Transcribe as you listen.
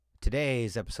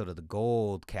Today's episode of the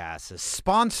Goldcast is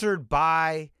sponsored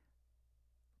by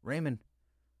Raymond.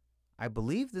 I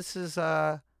believe this is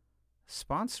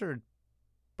sponsored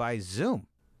by Zoom.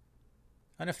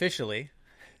 Unofficially.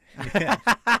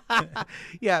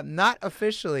 Yeah, not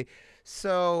officially.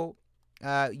 So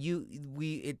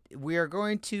we are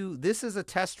going to. This is a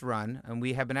test run, and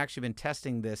we have actually been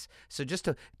testing this. So just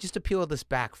to peel this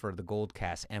back for the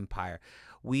Goldcast Empire,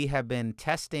 we have been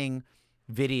testing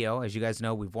video. As you guys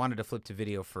know, we've wanted to flip to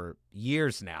video for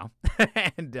years now,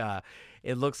 and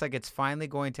it looks like it's finally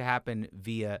going to happen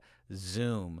via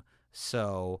Zoom.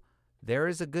 So there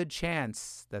is a good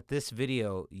chance that this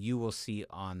video you will see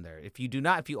on there. If you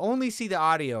only see the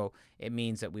audio, it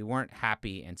means that we weren't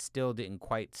happy and still didn't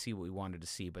quite see what we wanted to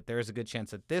see. But there is a good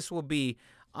chance that this will be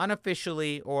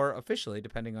unofficially or officially,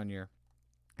 depending on your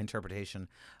interpretation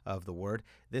of the word,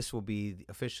 this will be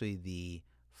officially the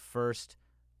first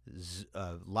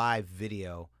live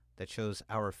video that shows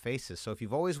our faces. So if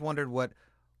you've always wondered what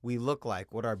we look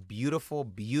like, what our beautiful,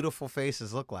 beautiful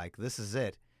faces look like, this is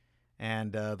it.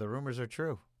 And the rumors are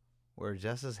true. We're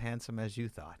just as handsome as you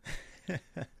thought.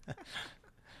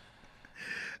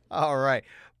 All right.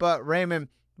 But Raymond,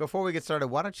 before we get started,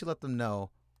 why don't you let them know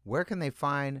where can they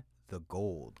find the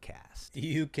Goldcast?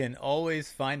 You can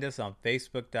always find us on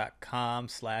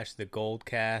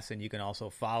Facebook.com/thegoldcast, and you can also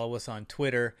follow us on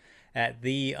Twitter at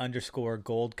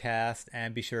 @the_Goldcast,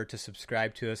 and be sure to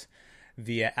subscribe to us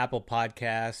via Apple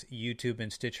Podcasts, YouTube,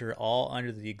 and Stitcher, all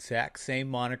under the exact same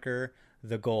moniker,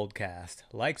 The Goldcast.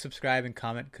 Like, subscribe, and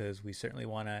comment, because we certainly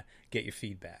want to get your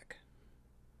feedback.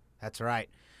 That's right.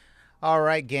 All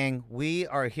right, gang, we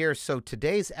are here. So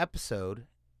today's episode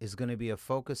is going to be a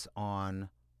focus on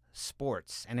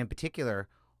sports, and in particular,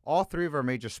 all three of our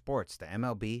major sports, the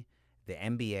MLB, the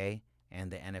NBA, and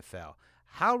the NFL.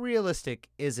 How realistic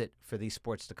is it for these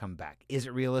sports to come back? Is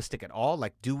it realistic at all?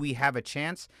 Like, do we have a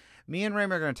chance? Me and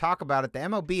Raymond are going to talk about it. The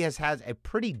MLB has had a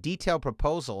pretty detailed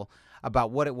proposal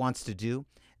about what it wants to do.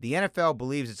 The NFL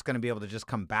believes it's going to be able to just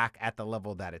come back at the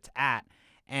level that it's at.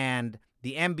 And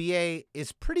the NBA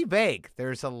is pretty vague.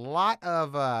 There's a lot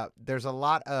of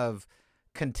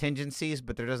contingencies,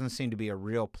 but there doesn't seem to be a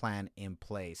real plan in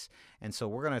place. And so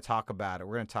we're going to talk about it.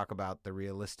 We're going to talk about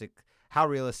how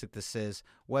realistic this is,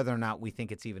 whether or not we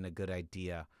think it's even a good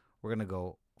idea. We're going to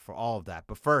go for all of that.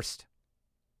 But first,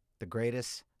 the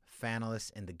greatest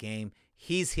fanalist in the game.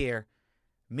 He's here.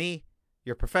 Me,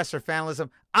 your professor of fanalism.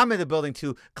 I'm in the building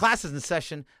too. Class is in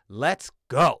session. Let's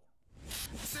go.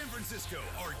 San Francisco,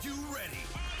 are you ready?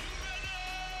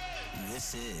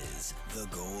 This is the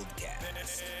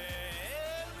Goldcast.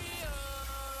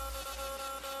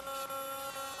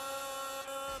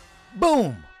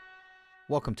 Boom!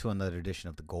 Welcome to another edition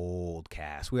of the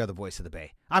Goldcast. We are the voice of the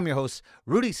Bay. I'm your host,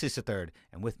 Rudy Solis III,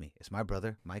 and with me is my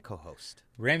brother, my co-host,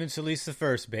 Raymond Solis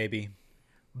I, baby.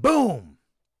 Boom!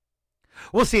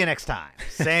 We'll see you next time.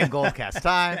 Same Goldcast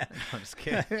time. I'm just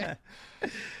kidding.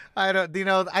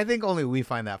 I think only we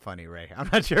find that funny, Ray. I'm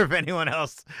not sure if anyone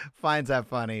else finds that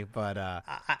funny, but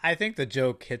I think the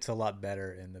joke hits a lot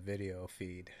better in the video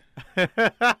feed.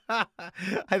 I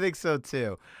think so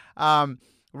too.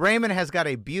 Raymond has got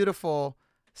a beautiful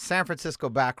San Francisco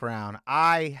background.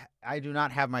 I do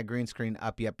not have my green screen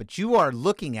up yet, but you are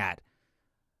looking at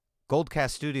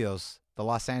Goldcast Studios, the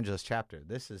Los Angeles chapter.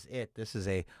 This is it. This is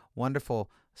a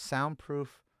wonderful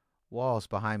soundproof walls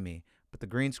behind me, but the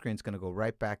green screen's going to go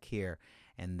right back here,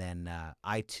 and then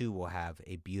I too will have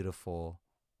a beautiful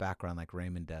background like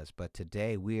Raymond does. But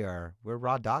today we're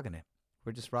raw dogging it.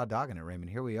 We're just raw dogging it,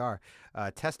 Raymond. Here we are,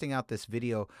 testing out this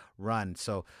video run.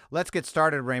 So let's get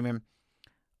started, Raymond,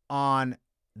 on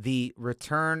the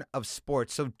return of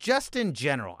sports. So just in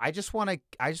general, I just want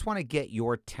to get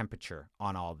your temperature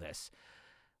on all this.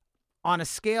 On a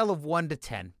scale of 1 to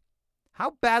 10,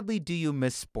 how badly do you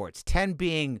miss sports? 10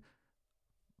 being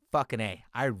fucking A,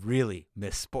 I really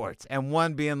miss sports, and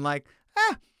 1 being like,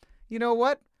 you know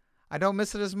what? I don't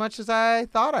miss it as much as I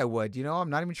thought I would. I'm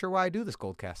not even sure why I do this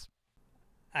Goldcast.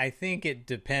 I think it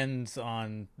depends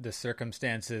on the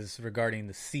circumstances regarding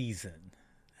the season.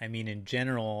 I mean, in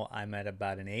general, I'm at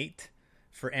about an 8.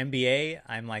 For NBA,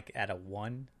 I'm like at a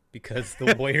 1 because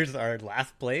the Warriors are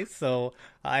last place. So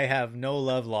I have no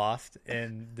love lost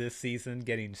in this season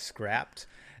getting scrapped.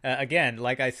 Again,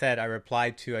 like I said, I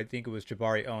replied to, I think it was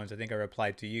Jabari Owens. I think I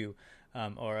replied to you,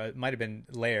 or it might have been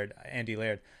Andy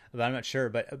Laird, but I'm not sure.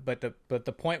 But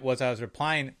the point was, I was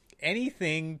replying,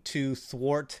 anything to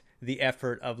thwart the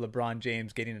effort of LeBron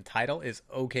James getting a title is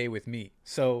okay with me.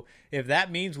 So if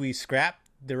that means we scrap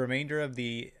the remainder of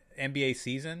the NBA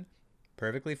season,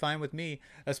 perfectly fine with me,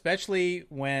 especially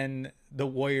when the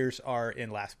Warriors are in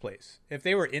last place. If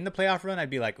they were in the playoff run, I'd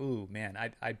be like, ooh, man,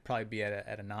 I'd probably be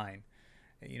at a 9,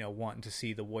 wanting to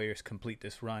see the Warriors complete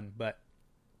this run. But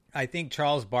I think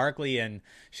Charles Barkley and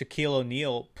Shaquille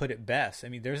O'Neal put it best. I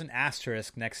mean, there's an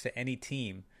asterisk next to any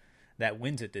team that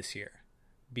wins it this year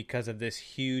because of this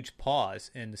huge pause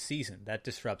in the season. That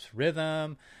disrupts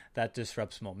rhythm, that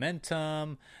disrupts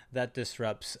momentum, that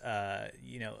disrupts,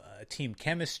 team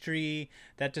chemistry,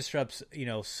 that disrupts,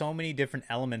 so many different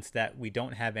elements that we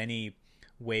don't have any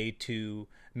way to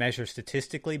measure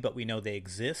statistically, but we know they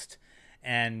exist.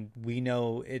 And we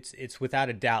know it's without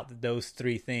a doubt that those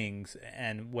three things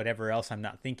and whatever else I'm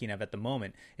not thinking of at the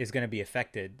moment is going to be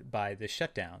affected by the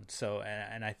shutdown. So,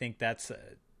 and I think that's,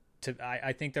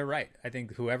 I think they're right. I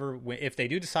think if they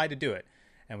do decide to do it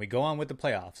and we go on with the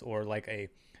playoffs or like a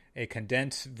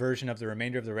condensed version of the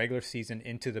remainder of the regular season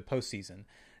into the postseason,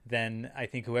 then I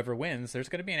think whoever wins, there's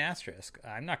going to be an asterisk.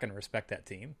 I'm not going to respect that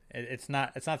team. It's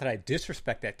not that I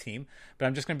disrespect that team, but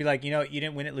I'm just going to be like, you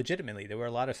didn't win it legitimately. There were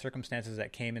a lot of circumstances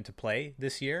that came into play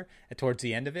this year towards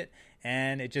the end of it,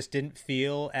 and it just didn't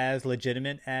feel as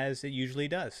legitimate as it usually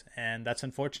does. And that's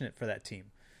unfortunate for that team.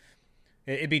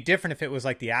 It'd be different if it was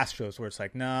like the Astros, where it's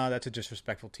like, no, that's a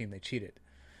disrespectful team. They cheated.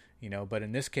 But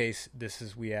in this case,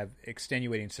 we have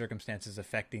extenuating circumstances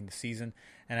affecting the season,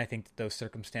 and I think that those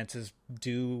circumstances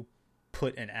do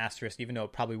put an asterisk, even though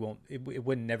it probably won't, it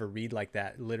wouldn't never read like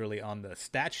that literally on the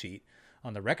stat sheet,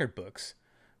 on the record books.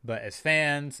 But as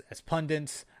fans, as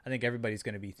pundits, I think everybody's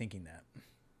going to be thinking that.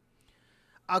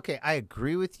 Okay, I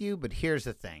agree with you, but here's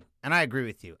the thing, and I agree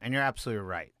with you, and you're absolutely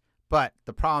right. But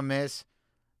the problem is,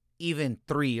 even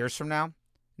 3 years from now,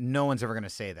 no one's ever going to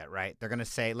say that, right? They're going to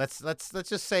say, let's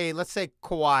say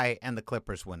Kawhi and the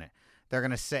Clippers win it. They're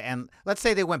going to say, and let's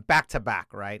say they went back to back,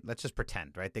 right? Let's just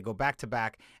pretend, right? They go back to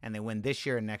back and they win this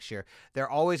year and next year. They're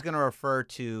always going to refer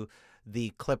to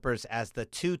the Clippers as the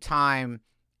 2-time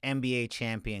NBA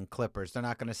champion Clippers. They're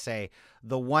not going to say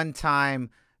the 1-time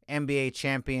NBA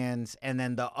champions and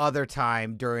then the other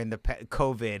time during the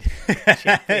COVID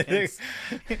champions.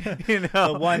 The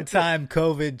 1-time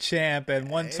COVID champ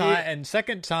and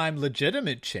second time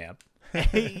legitimate champ.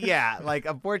 Yeah, like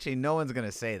unfortunately no one's going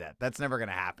to say that. That's never going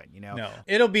to happen, No.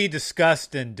 It'll be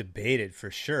discussed and debated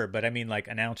for sure, but I mean like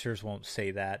announcers won't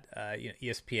say that.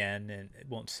 ESPN and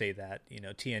won't say that.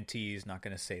 TNT is not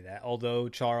going to say that. Although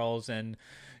Charles and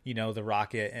the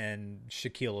Rocket and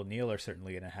Shaquille O'Neal are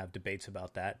certainly going to have debates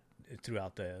about that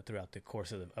throughout the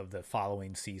course of the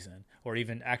following season, or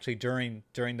even actually during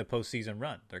the postseason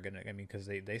run. They're gonna, because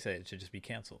they say it should just be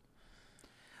canceled.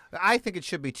 I think it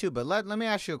should be too. But let me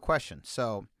ask you a question.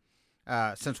 So,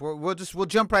 since we'll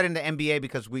jump right into NBA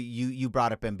because you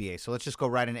brought up NBA, so let's just go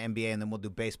right into NBA and then we'll do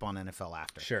baseball and NFL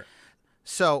after. Sure.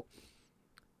 So,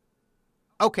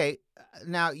 okay.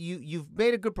 Now you've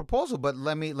made a good proposal, but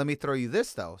let me throw you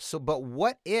this though. So, but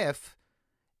what if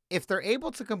they're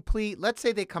able to complete? Let's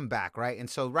say they come back, right? And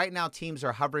so right now teams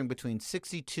are hovering between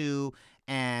 62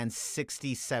 and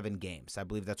 67 games. I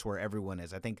believe that's where everyone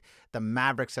is. I think the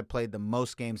Mavericks have played the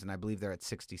most games, and I believe they're at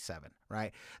 67.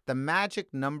 Right? The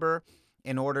magic number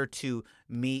in order to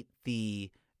meet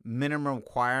the minimum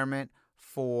requirement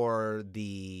for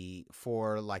the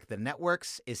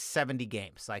networks is 70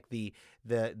 games. Like the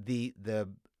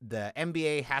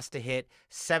NBA has to hit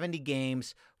 70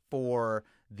 games for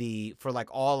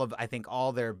all of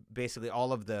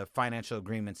the financial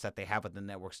agreements that they have with the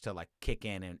networks to like kick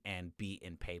in and be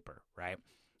in paper, right?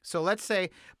 So let's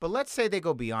say they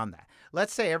go beyond that.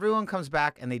 Let's say everyone comes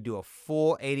back and they do a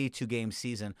full 82 game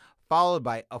season followed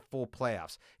by a full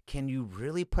playoffs. Can you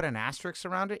really put an asterisk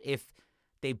around it if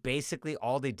they basically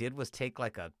all they did was take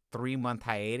like a 3-month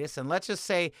hiatus? And let's just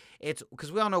say it's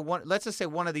because we all know let's just say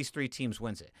one of these three teams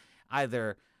wins it.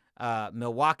 Either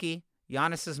Milwaukee,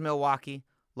 Giannis's Milwaukee,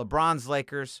 LeBron's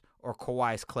Lakers, or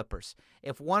Kawhi's Clippers.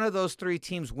 If one of those three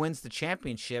teams wins the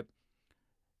championship,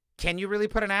 can you really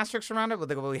put an asterisk around it?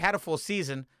 Well, we had a full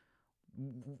season.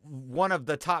 One of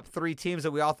the top three teams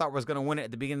that we all thought was going to win it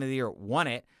at the beginning of the year won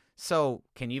it. So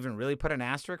can you even really put an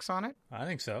asterisk on it? I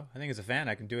think so. I think as a fan,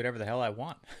 I can do whatever the hell I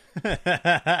want.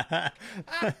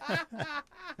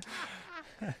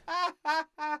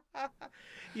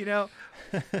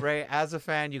 Ray, as a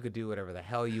fan, you could do whatever the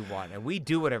hell you want, and we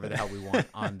do whatever the hell we want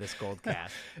on this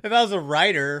Goldcast. If I was a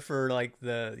writer for like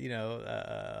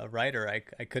a writer,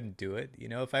 I couldn't do it.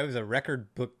 If I was a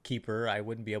record bookkeeper, I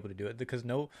wouldn't be able to do it because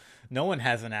no No one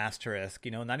has an asterisk.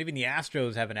 Not even the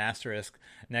Astros have an asterisk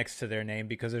next to their name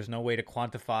because there's no way to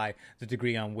quantify the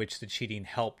degree on which the cheating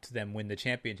helped them win the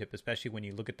championship, especially when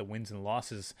you look at the wins and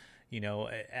losses,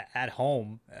 at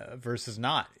home versus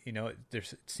not. There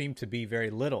seemed to be very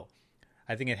little.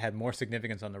 I think it had more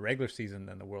significance on the regular season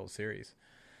than the World Series.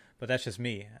 But that's just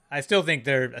me. I still think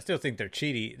they're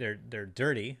cheaty. They're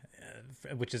dirty,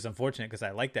 which is unfortunate because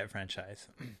I like that franchise.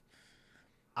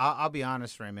 I'll be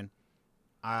honest, Raymond.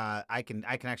 I can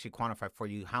actually quantify for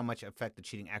you how much effect the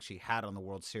cheating actually had on the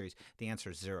World Series. The answer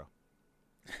is 0.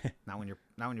 not when you're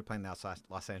playing the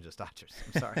Los Angeles Dodgers.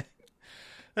 I'm sorry.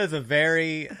 That's a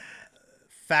very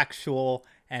factual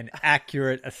and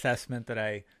accurate assessment that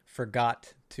I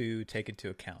forgot to take into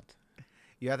account.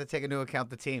 You have to take into account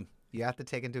the team.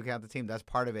 That's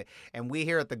part of it. And we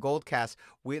here at the Goldcast,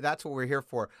 that's what we're here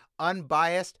for.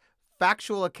 Unbiased,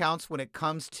 factual accounts when it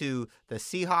comes to the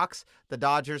Seahawks, the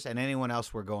Dodgers, and anyone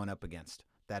else we're going up against.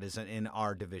 That is in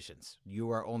our divisions. You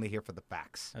are only here for the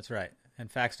facts. That's right. And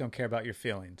facts don't care about your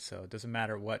feelings, so it doesn't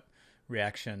matter what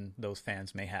reaction those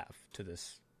fans may have to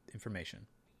this information.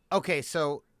 Okay,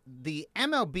 so the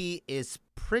MLB is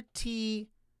pretty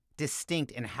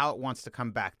distinct in how it wants to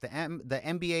come back. The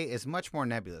NBA is much more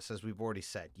nebulous, as we've already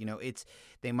said.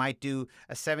 They might do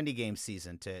a 70-game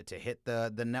season to hit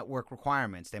the network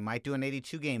requirements. They might do an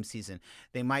 82-game season.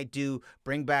 They might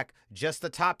bring back just the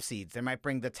top seeds. They might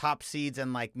bring the top seeds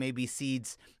and maybe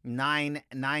seeds 9,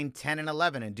 10, and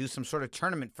 11 and do some sort of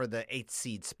tournament for the 8th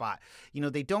seed spot.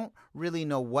 They don't really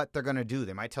know what they're going to do.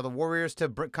 They might tell the Warriors to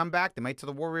come back. They might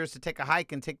tell the Warriors to take a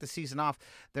hike and take the season off.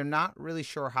 They're not really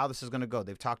sure how this is going to go.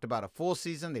 They've talked about a full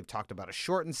season. They've talked about a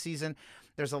shortened season.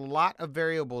 There's a lot of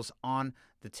variables on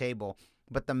the table.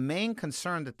 But the main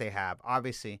concern that they have,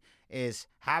 obviously, is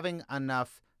having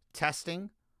enough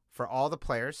testing for all the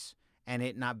players and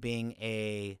it not being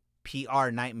a PR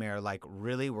nightmare. Like,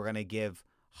 really, we're going to give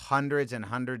hundreds and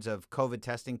hundreds of COVID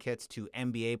testing kits to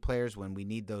NBA players when we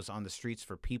need those on the streets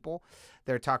for people.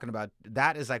 They're talking about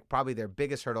that is probably their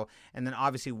biggest hurdle. And then,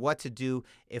 obviously, what to do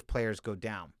if players go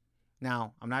down.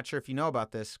 Now, I'm not sure if you know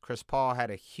about this. Chris Paul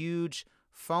had a huge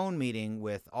phone meeting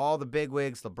with all the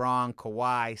bigwigs, LeBron,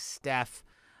 Kawhi, Steph,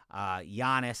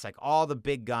 Giannis, all the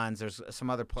big guns. There's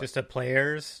some other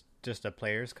players. Just a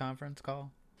players conference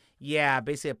call? Yeah,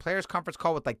 basically a players conference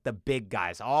call with the big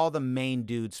guys, all the main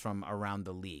dudes from around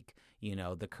the league.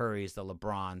 The Currys, the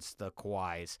LeBrons, the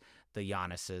Kawhis, the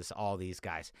Giannis's, all these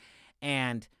guys.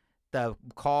 And the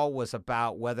call was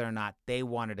about whether or not they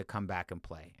wanted to come back and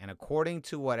play. And according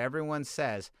to what everyone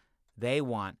says, they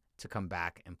want to come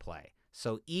back and play.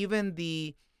 So even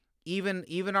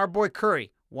our boy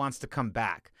Curry wants to come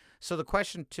back. So the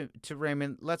question to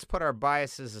Raymond, let's put our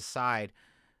biases aside.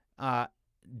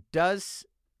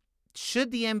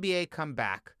 Should the NBA come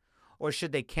back, or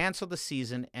should they cancel the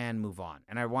season and move on?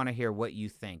 And I want to hear what you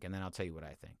think, and then I'll tell you what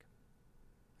I think.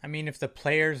 I mean, if the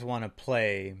players want to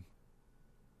play,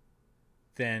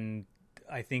 then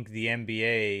I think the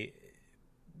NBA,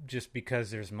 just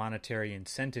because there's monetary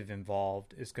incentive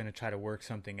involved, is going to try to work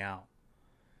something out.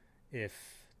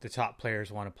 If the top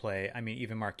players want to play, I mean,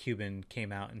 even Mark Cuban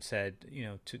came out and said,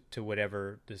 to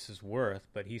whatever this is worth,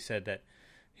 but he said that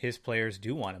his players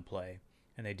do want to play,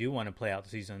 and they do want to play out the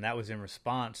season. And that was in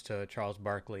response to Charles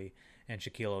Barkley and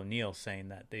Shaquille O'Neal saying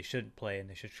that they shouldn't play and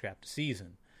they should scrap the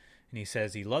season. And he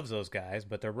says he loves those guys,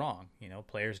 but they're wrong.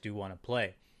 Players do want to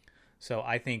play. So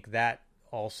I think that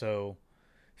also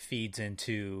feeds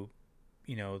into,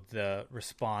 the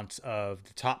response of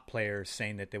the top players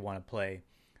saying that they want to play.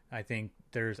 I think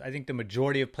the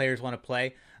majority of players want to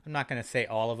play. I'm not going to say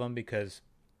all of them because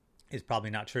it's probably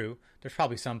not true. There's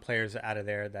probably some players out of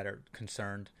there that are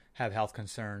concerned, have health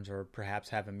concerns, or perhaps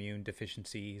have immune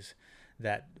deficiencies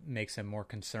that makes them more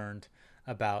concerned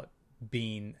about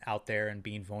being out there and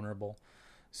being vulnerable.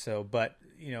 So, but,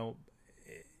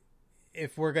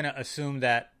 if we're going to assume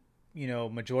that,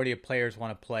 majority of players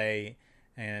want to play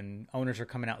and owners are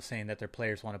coming out saying that their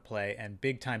players want to play and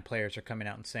big-time players are coming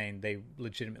out and saying they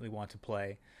legitimately want to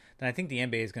play, then I think the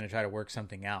NBA is going to try to work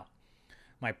something out.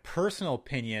 My personal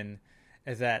opinion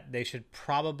is that they should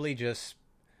probably just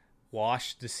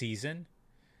wash the season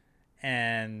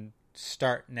and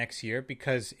start next year,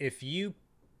 because if you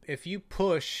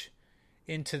push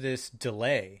into this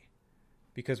delay,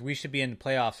 because we should be in the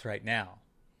playoffs right now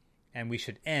and we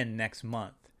should end next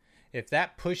month. If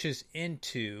that pushes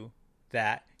into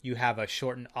that, you have a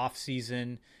shortened off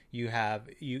season, you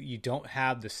don't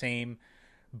have the same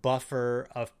buffer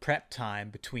of prep time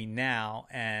between now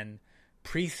and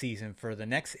preseason for the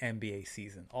next NBA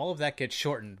season. All of that gets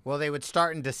shortened. Well, they would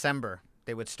start in December.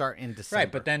 They would start in December.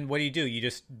 Right, but then what do? You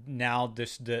just now the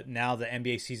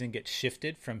NBA season gets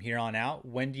shifted from here on out.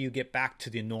 When do you get back to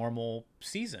the normal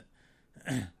season?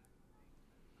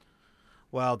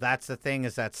 Well, that's the thing,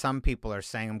 is that some people are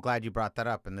saying, I'm glad you brought that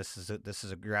up, and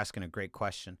you're asking a great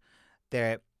question.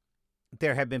 There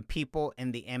have been people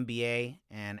in the NBA,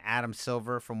 and Adam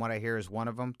Silver, from what I hear, is one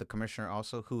of them, the commissioner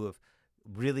also, who have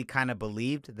really kind of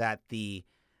believed that the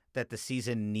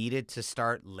season needed to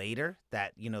start later,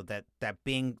 that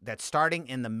starting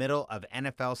in the middle of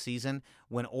NFL season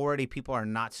when already people are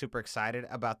not super excited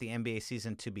about the NBA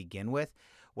season to begin with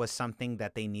was something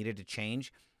that they needed to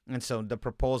change. And so the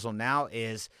proposal now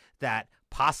is that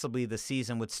possibly the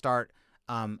season would start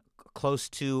close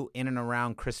to in and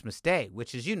around Christmas Day,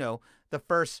 which is, the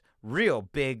first real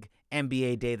big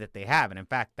NBA day that they have. And in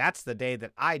fact, that's the day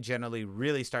that I generally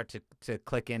really start to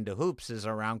click into hoops, is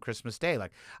around Christmas Day.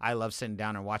 Like, I love sitting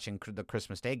down and watching the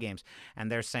Christmas Day games.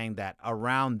 And they're saying that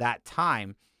around that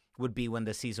time would be when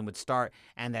the season would start,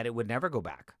 and that it would never go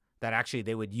back. That actually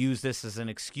they would use this as an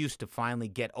excuse to finally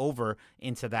get over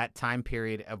into that time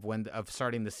period of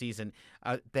starting the season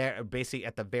there, basically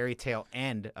at the very tail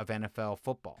end of NFL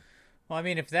football. Well, I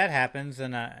mean, if that happens,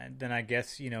 then I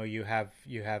guess you have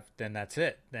then that's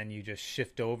it. Then you just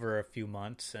shift over a few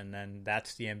months, and then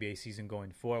that's the NBA season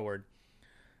going forward.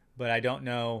 But I don't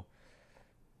know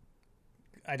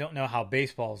how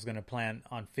baseball is going to plan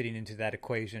on fitting into that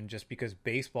equation, just because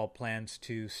baseball plans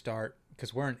to start,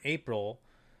 because we're in April.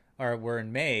 Or we're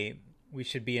in May. We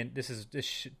should be in.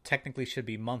 Technically should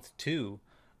be month 2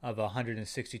 of a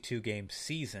 162 game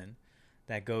season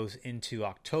that goes into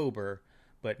October.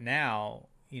 But now,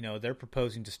 they're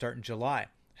proposing to start in July.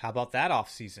 How about that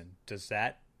off season? Does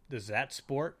that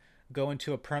sport go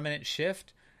into a permanent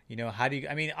shift? How do you?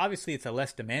 I mean, obviously it's a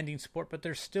less demanding sport, but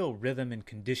there's still rhythm and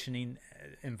conditioning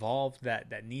involved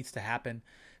that needs to happen.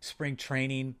 Spring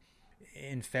training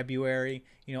in February,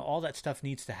 all that stuff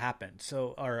needs to happen.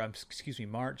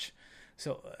 March.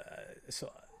 So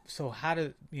how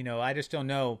do, I just don't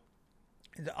know.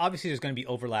 Obviously there's going to be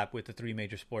overlap with the 3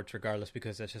 major sports regardless,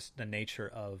 because that's just the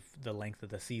nature of the length of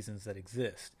the seasons that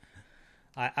exist.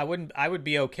 I would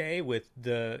be okay with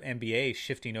the NBA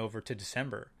shifting over to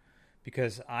December,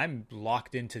 because I'm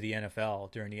locked into the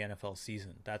NFL during the NFL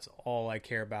season. That's all I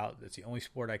care about. That's the only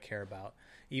sport I care about.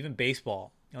 Even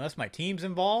baseball, unless my team's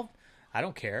involved, I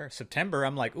don't care. September,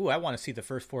 I'm like, ooh, I want to see the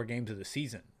first 4 games of the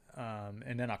season.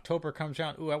 And then October comes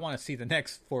around, ooh, I want to see the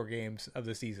next 4 games of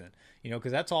the season.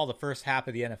 Because that's all the first half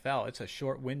of the NFL. It's a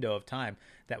short window of time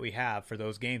that we have for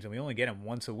those games, and we only get them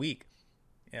once a week,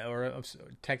 or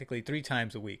technically 3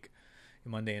 times a week,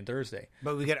 Monday and Thursday.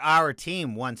 But we get our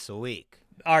team once a week.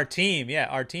 Our team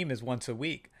is once a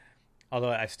week.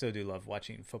 Although I still do love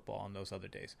watching football on those other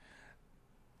days.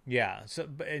 Yeah, so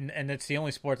and it's the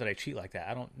only sport that I treat like that.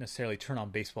 I don't necessarily turn on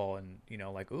baseball and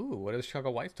like, ooh, what are the Chicago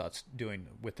White Sox doing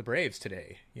with the Braves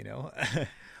today?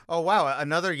 Oh wow,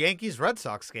 another Yankees Red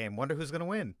Sox game. Wonder who's gonna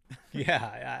win.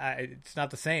 Yeah, it's not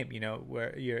the same.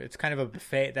 Where it's kind of a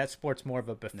buffet. That sport's more of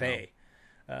a buffet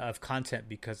of content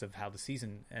because of how the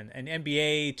season and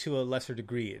NBA to a lesser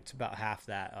degree. It's about half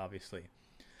that, obviously.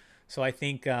 So I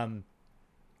think I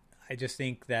just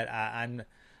think that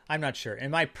I'm not sure.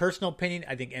 In my personal opinion,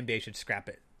 I think NBA should scrap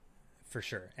it for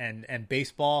sure. And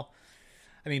baseball,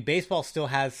 I mean, baseball still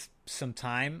has some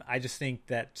time. I just think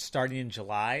that starting in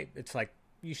July, it's like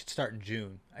you should start in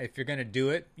June. If you're going to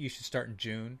do it, you should start in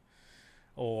June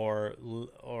or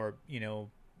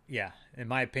in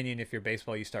my opinion, if you're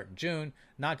baseball, you start in June,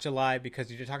 not July,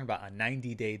 because you're talking about a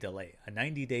 90-day delay. A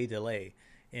 90-day delay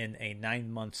in a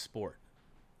 9-month sport.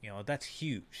 That's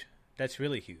huge. That's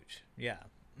really huge. Yeah.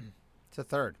 It's a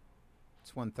third.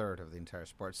 It's 1/3 of the entire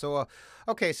sport. So,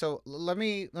 okay. So let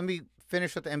me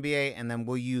finish with the NBA, and then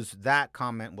we'll use that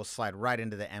comment. We'll slide right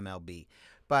into the MLB.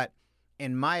 But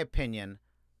in my opinion,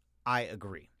 I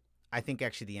agree. I think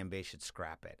actually the NBA should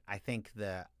scrap it. I think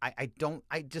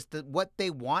what they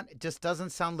want just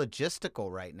doesn't sound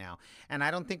logistical right now. And I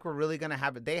don't think we're really going to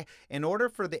have it. In order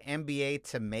for the NBA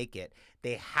to make it,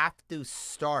 they have to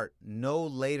start no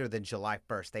later than July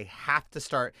 1st. They have to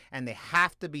start, and they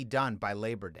have to be done by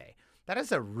Labor Day. That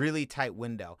is a really tight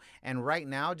window. And right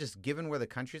now, just given where the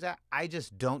country's at, I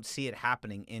just don't see it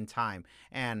happening in time.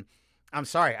 And I'm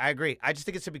sorry, I agree. I just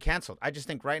think it should be canceled. I just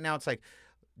think right now it's like,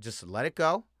 just let it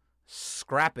go.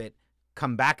 Scrap it,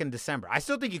 come back in December. I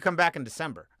still think you come back in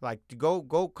December. Like, go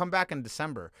come back in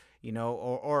December,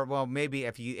 or well, maybe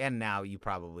if you end now, you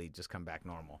probably just come back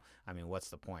normal. I mean, what's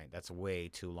the point? That's way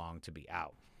too long to be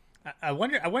out. I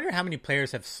wonder how many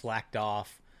players have slacked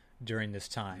off during this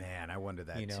time. Man, I wonder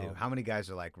that too. How many guys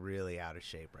are like really out of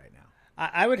shape right now?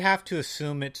 I would have to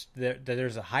assume that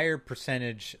there's a higher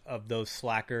percentage of those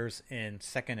slackers in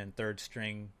second and third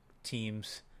string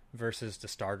teams versus the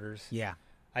starters. Yeah.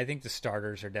 I think the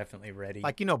starters are definitely ready.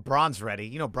 Like, Braun's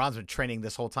ready. Braun's been training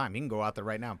this whole time. He can go out there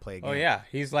right now and play a game. Oh, yeah.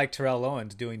 He's like Terrell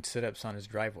Owens doing sit-ups on his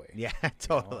driveway. Yeah,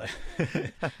 totally.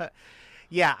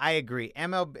 Yeah, I agree.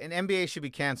 MLB and NBA should be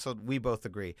canceled. We both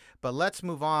agree. But let's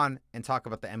move on and talk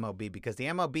about the MLB, because the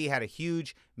MLB had a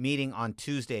huge meeting on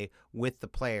Tuesday with the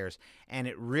players, and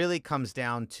it really comes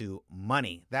down to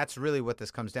money. That's really what this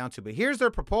comes down to. But here's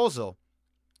their proposal.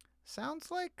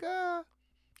 Sounds like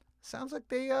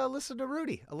they listened to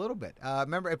Rudy a little bit.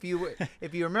 Remember, if you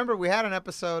remember, we had an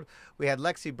episode. We had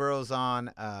Lexi Burrows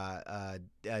on, a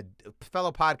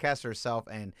fellow podcaster herself,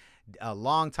 and a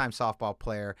longtime softball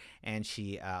player, and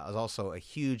she was also a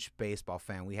huge baseball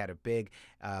fan. We had a big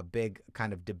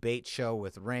kind of debate show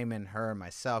with Raymond, her, and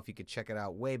myself. You could check it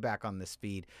out way back on this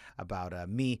feed about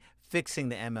me fixing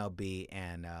the MLB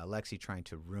and Lexi trying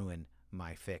to ruin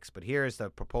my fix. But here's the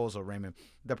proposal, Raymond.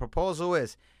 The proposal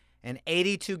is an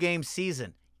 82-game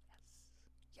season.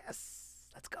 Yes,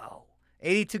 let's go.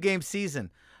 82-game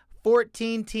season.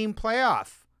 14-team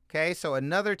playoff. Okay, so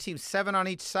another team, 7 on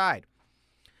each side.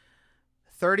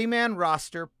 30-man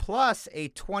roster plus a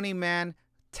 20-man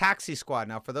taxi squad.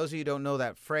 Now, for those of you who don't know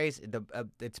that phrase,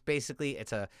 it's basically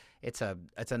it's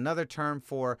another term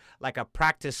for like a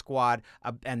practice squad,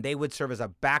 and they would serve as a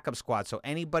backup squad. So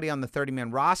anybody on the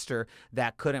 30-man roster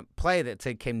that couldn't play, that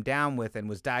came down with and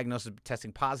was diagnosed as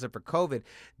testing positive for COVID,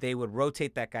 they would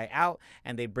rotate that guy out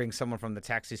and they'd bring someone from the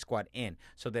taxi squad in.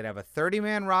 So they'd have a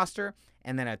 30-man roster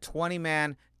and then a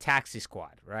 20-man taxi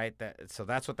squad, right? So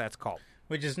that's what that's called.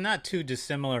 Which is not too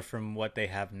dissimilar from what they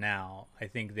have now. I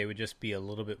think they would just be a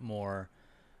little bit more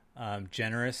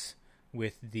generous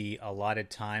with the allotted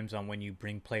times on when you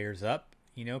bring players up,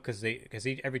 because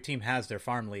every team has their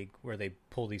farm league where they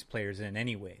pull these players in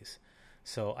anyways.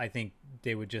 So I think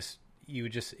it would just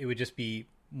be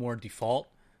more default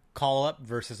call up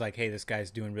versus like, hey, this guy's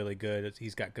doing really good.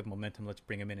 He's got good momentum. Let's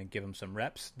bring him in and give him some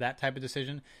reps. That type of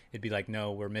decision. It'd be like,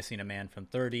 no, we're missing a man from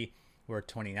 30. We're at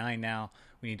 29 now.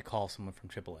 We need to call someone from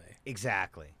AAA.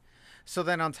 Exactly. So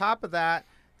then on top of that,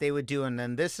 they would do, and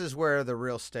then this is where the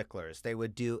real sticklers, they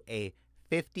would do a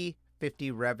 50-50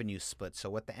 revenue split. So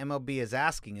what the MLB is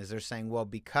asking is they're saying, well,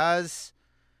 because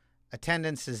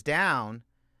attendance is down,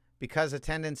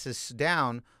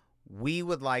 we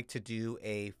would like to do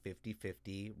a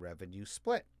 50-50 revenue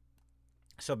split.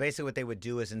 So basically what they would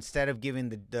do is instead of giving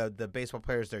the baseball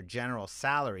players their general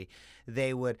salary,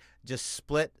 they would just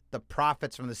split the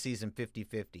profits from the season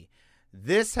 50-50.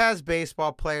 This has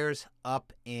baseball players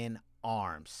up in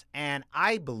arms, and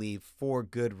I believe for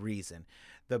good reason.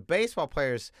 The baseball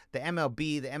players, the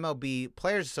MLB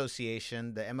Players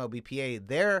Association, the MLBPA,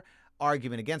 their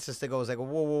argument against this, they go,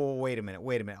 whoa, wait a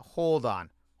minute, hold on.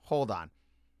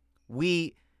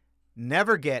 We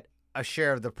never get a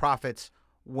share of the profits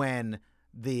when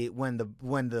the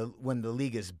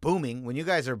league is booming. When you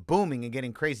guys are booming and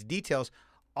getting crazy details,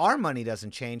 our money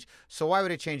doesn't change. So why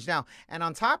would it change now? And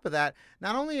on top of that,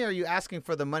 not only are you asking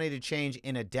for the money to change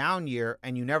in a down year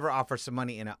and you never offer some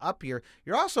money in an up year,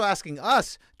 you're also asking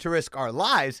us to risk our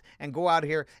lives and go out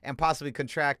here and possibly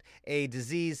contract a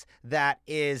disease that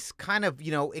is kind of,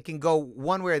 it can go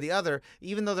one way or the other.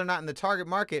 Even though they're not in the target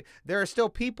market, there are still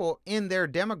people in their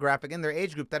demographic, in their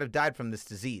age group, that have died from this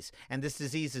disease. And this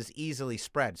disease is easily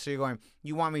spread. So you're going,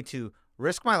 you want me to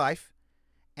risk my life,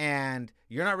 and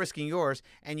you're not risking yours,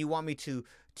 and you want me to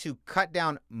cut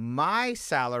down my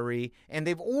salary, and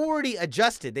they've already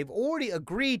adjusted. They've already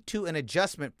agreed to an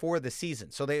adjustment for the season.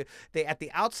 So they at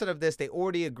the outset of this, they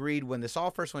already agreed. When this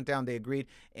all first went down, they agreed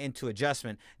into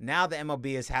adjustment. Now the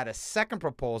MLB has had a second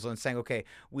proposal and saying, okay,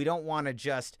 we don't want to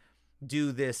just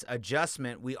do this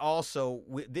adjustment.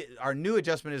 Our new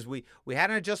adjustment is we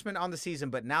had an adjustment on the season,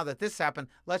 but now that this happened,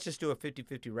 let's just do a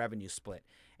 50-50 revenue split.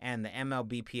 And the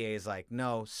MLBPA is like,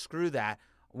 no, screw that.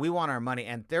 We want our money.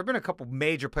 And there have been a couple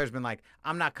major players been like,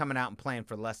 I'm not coming out and playing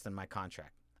for less than my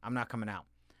contract. I'm not coming out.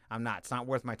 I'm not. It's not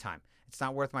worth my time. It's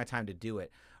not worth my time to do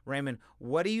it. Raymond,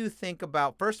 what do you think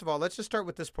about, first of all, let's just start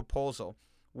with this proposal.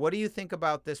 What do you think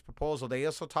about this proposal? They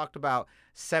also talked about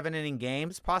 7-inning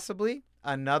games, possibly.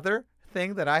 Another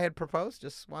thing that I had proposed.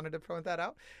 Just wanted to point that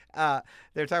out.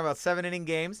 They're talking about 7-inning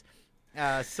games.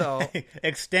 So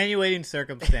extenuating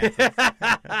circumstances.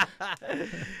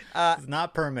 It's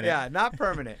not permanent. Yeah, not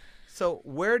permanent. So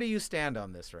where do you stand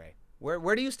on this, Ray?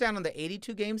 Where do you stand on the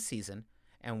 82-game season,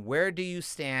 and where do you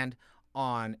stand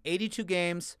on 82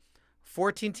 games,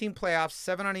 14-team playoffs,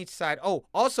 7 on each side? Oh,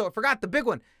 also, I forgot the big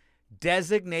one.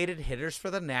 designated hitters for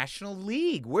the National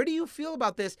League. Where do you feel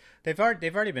about this? They've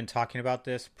already been talking about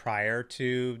this prior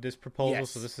to this proposal,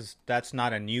 Yes. so that's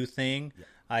not a new thing. Yeah.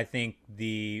 I think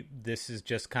this is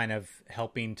just kind of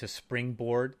helping to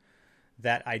springboard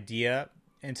that idea,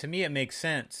 and to me it makes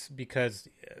sense because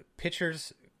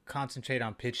pitchers concentrate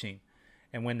on pitching,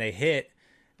 and when they hit,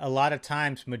 a lot of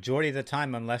times, majority of the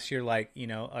time, unless you're like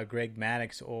a Greg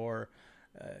Maddux or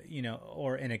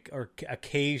or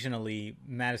occasionally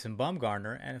Madison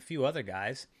Bumgarner and a few other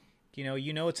guys,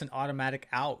 it's an automatic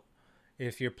out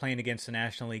if you're playing against a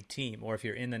National League team or if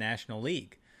you're in the National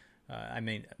League.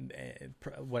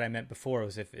 What I meant before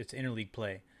was if it's interleague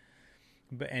play,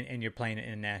 and you're playing it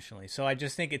internationally. So I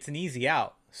just think it's an easy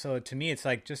out. So to me, it's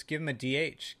like just give them a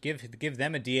DH, give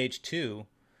them a DH too.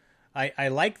 I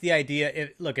like the idea.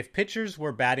 If pitchers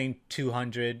were batting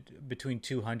 200 between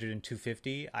 200 and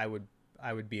 250, I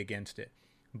would be against it.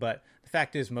 But the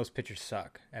fact is, most pitchers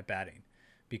suck at batting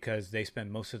because they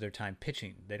spend most of their time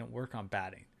pitching. They don't work on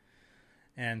batting.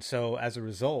 And so as a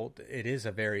result, it is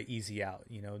a very easy out.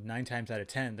 9 times out of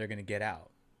 10, they're going to get out.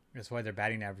 That's why their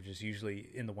batting average is usually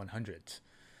in the 100s.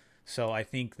 So I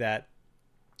think that,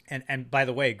 and by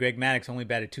the way, Greg Maddux only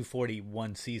batted 240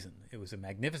 one season. It was a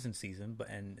magnificent season,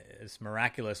 and it's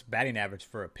miraculous batting average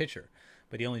for a pitcher,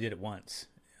 but he only did it once.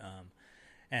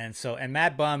 And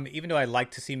Mad Bum, even though I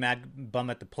like to see Mad Bum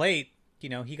at the plate,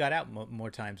 he got out more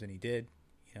times than he did.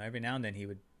 Every now and then he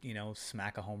would,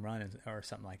 smack a home run or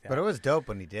something like that. But it was dope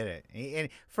when he did it. And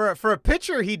for a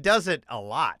pitcher, he does it a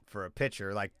lot. For a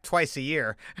pitcher, like twice a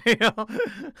year.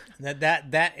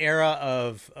 That era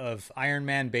of Iron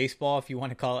Man baseball, if you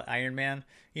want to call it Iron Man,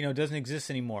 doesn't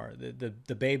exist anymore.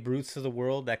 The Babe Ruths of the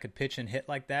world that could pitch and hit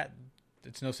like that,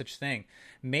 it's no such thing.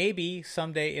 Maybe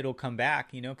someday it'll come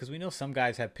back, because we know some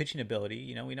guys have pitching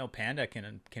ability. We know Panda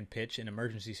can pitch in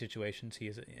emergency situations. He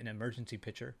is an emergency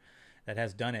pitcher that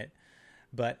has done it.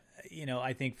 But,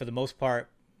 I think for the most part,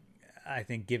 I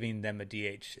think giving them a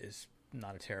DH is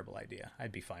not a terrible idea.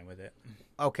 I'd be fine with it.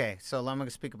 Okay, so I'm going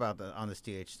to speak about on this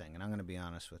DH thing, and I'm going to be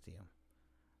honest with you.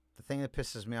 The thing that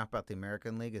pisses me off about the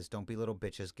American League is don't be little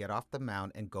bitches. Get off the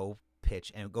mound and go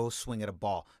pitch and go swing at a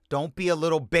ball. Don't be a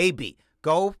little baby.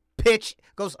 Go pitch.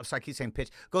 I keep saying pitch.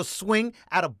 Go swing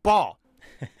at a ball.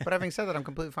 But having said that, I'm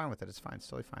completely fine with it. It's fine. It's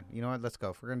totally fine. You know what? Let's go.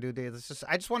 If we're going to do this,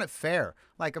 I just want it fair.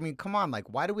 Come on.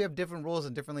 Why do we have different rules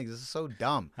in different leagues? This is so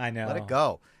dumb. I know. Let it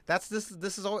go. This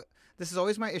is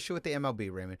always my issue with the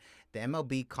MLB, Raymond. The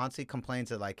MLB constantly complains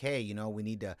that hey, we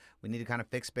need to kind of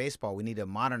fix baseball. We need to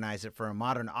modernize it for a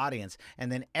modern audience.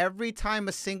 And then every time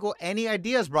any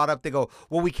idea is brought up, they go,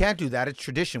 well, we can't do that. It's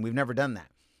tradition. We've never done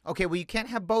that. Okay, well, you can't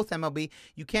have both, MLB.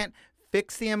 You can't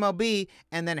fix the MLB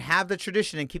and then have the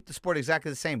tradition and keep the sport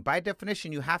exactly the same. By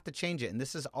definition, you have to change it. And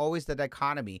this is always the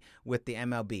dichotomy with the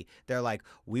MLB. They're like,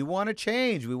 we want to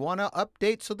change. We want to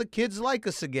update so the kids like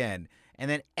us again. And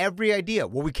then every idea,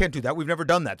 well, we can't do that. We've never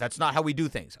done that. That's not how we do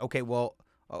things. Okay, well,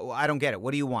 I don't get it.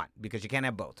 What do you want? Because you can't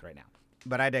have both right now.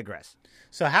 But I digress.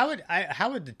 So how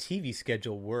would the TV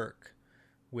schedule work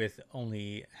with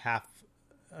only half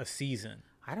a season?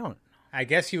 I don't know. I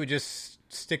guess you would just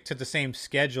stick to the same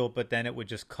schedule, but then it would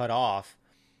just cut off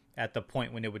at the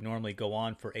point when it would normally go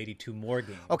on for 82 more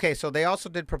games. Okay, so they also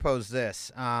did propose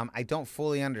this. I don't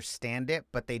fully understand it,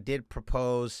 but they did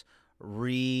propose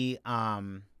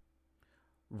rewriting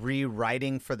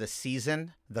for the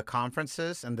season, the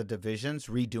conferences and the divisions,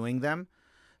 redoing them.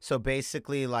 So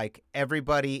basically,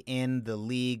 everybody in the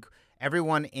league,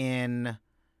 everyone in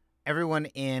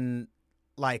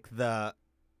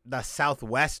the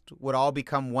Southwest would all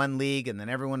become one league, and then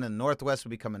everyone in the Northwest would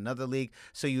become another league.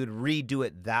 So you would redo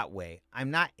it that way.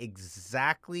 I'm not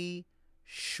exactly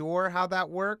sure how that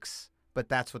works, but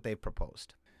that's what they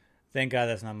proposed. Thank God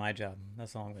that's not my job.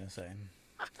 That's all I'm going to say.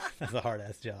 That's a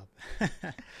hard-ass job.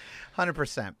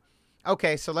 100%.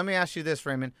 Okay, so let me ask you this,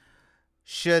 Raymond.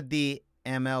 Should the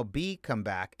MLB come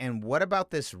back? And what about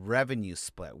this revenue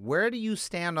split? Where do you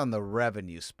stand on the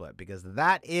revenue split? Because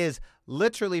that is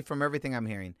literally, from everything I'm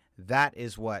hearing, that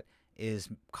is what is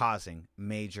causing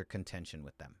major contention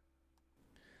with them.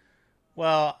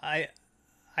 Well, I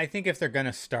think if they're going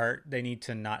to start, they need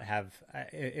to not have,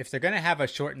 if they're going to have a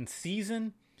shortened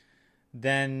season,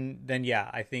 then yeah,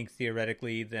 I think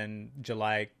theoretically then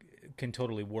July can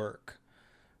totally work.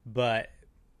 But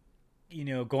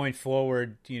going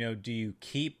forward, do you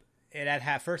keep it at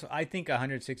half? First, I think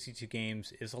 162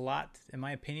 games is a lot, in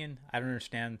my opinion. I don't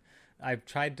understand. I've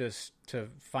tried to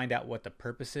find out what the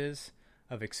purpose is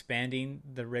of expanding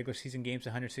the regular season games to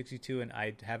 162, and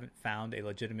I haven't found a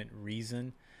legitimate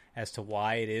reason as to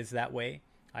why it is that way.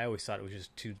 I always thought it was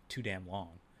just too damn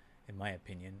long, in my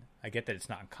opinion. I get that it's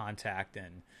not in contact,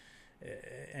 and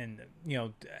And,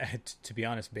 to be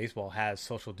honest, baseball has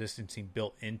social distancing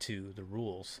built into the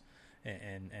rules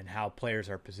and how players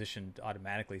are positioned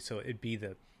automatically. So it'd be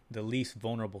the least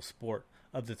vulnerable sport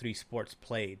of the three sports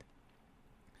played.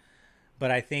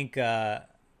 But I think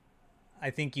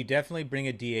you definitely bring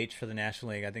a DH for the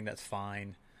National League. I think that's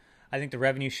fine. I think the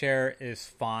revenue share is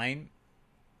fine,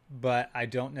 but I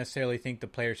don't necessarily think the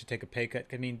players should take a pay cut.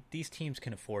 I mean, these teams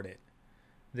can afford it.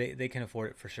 They can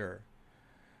afford it for sure.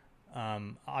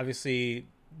 Obviously,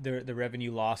 the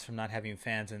revenue loss from not having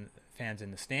fans in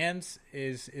the stands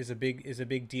is a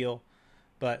big deal,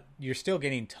 but you're still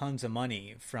getting tons of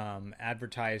money from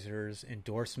advertisers,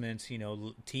 endorsements.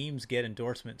 Teams get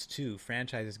endorsements too.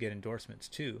 Franchises get endorsements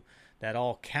too. That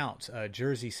all counts.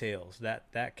 Jersey sales,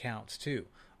 that counts too.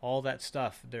 All that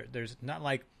stuff. There's not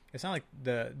like it's not like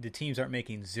the teams aren't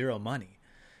making zero money.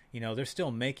 They're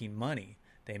still making money.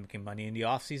 They make money in the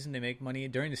off season. They make money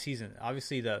during the season.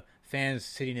 Obviously, the fans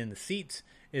sitting in the seats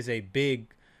is a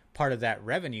big part of that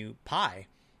revenue pie.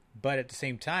 But at the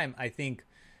same time, I think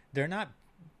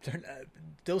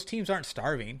those teams aren't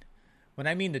starving. When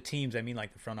I mean the teams, I mean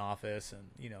like the front office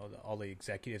and all the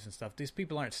executives and stuff. These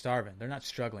people aren't starving. They're not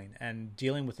struggling. And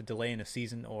dealing with a delay in a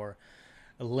season or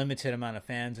a limited amount of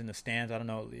fans in the stands, I don't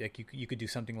know. Like you could do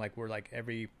something like where like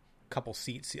every couple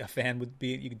seats a fan would be.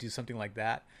 You could do something like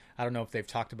that. I don't know if they've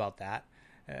talked about that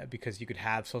because you could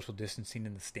have social distancing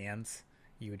in the stands.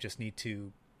 You would just need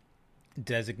to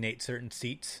designate certain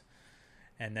seats,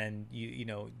 and then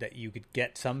that you could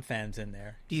get some fans in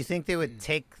there. Do you think they would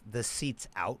take the seats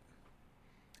out?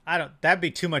 That'd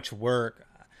be too much work.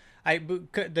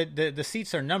 The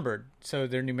seats are numbered, so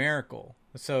they're numerical.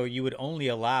 So you would only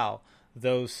allow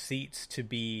those seats to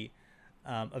be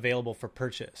available for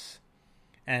purchase,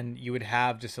 and you would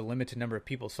have just a limited number of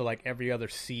people. So like every other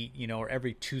seat, or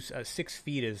every 6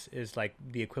 feet is like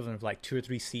the equivalent of like 2 or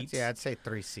 3 seats. Yeah, I'd say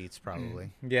 3 seats probably.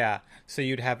 Yeah, so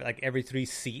you'd have like every 3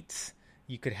 seats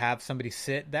you could have somebody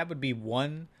sit. That would be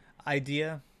one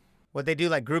idea. Would they do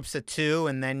like groups of 2,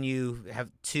 and then you have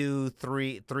 2,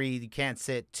 3 you can't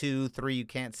sit, 2, 3 you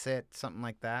can't sit, something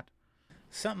like that?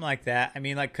 Something like that. I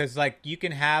mean, like, because like you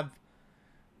can have,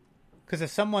 because if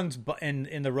someone's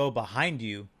in the row behind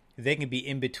you, they can be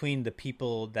in between the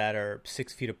people that are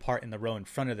 6 feet apart in the row in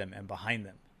front of them and behind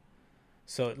them.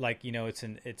 So like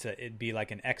it'd be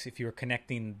like an X. If you were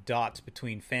connecting dots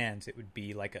between fans, it would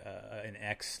be like an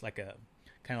X, like a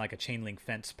kind of like a chain link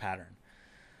fence pattern.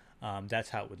 That's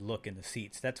how it would look in the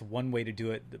seats. That's one way to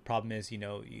do it. The problem is,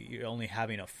 you're only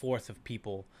having a fourth of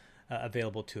people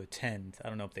available to attend. I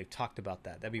don't know if they've talked about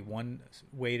that. That'd be one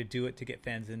way to do it, to get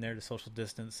fans in there to social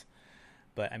distance.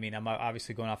 But I mean, I'm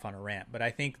obviously going off on a rant. But I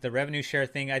think the revenue share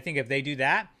thing, I think if they do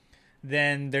that,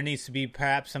 then there needs to be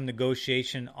perhaps some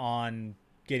negotiation on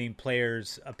getting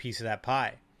players a piece of that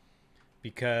pie.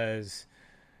 Because,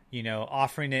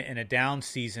 offering it in a down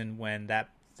season when that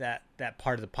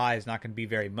part of the pie is not going to be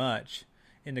very much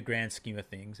in the grand scheme of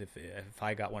things. If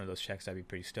I got one of those checks, I'd be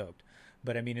pretty stoked.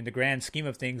 But I mean, in the grand scheme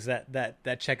of things,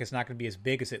 that check is not going to be as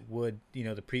big as it would,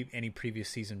 any previous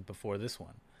season before this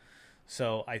one.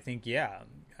 So I think,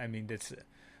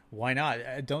 why not?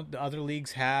 Don't the other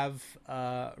leagues have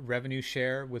revenue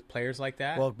share with players like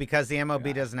that? Well, because the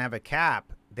MLB doesn't have a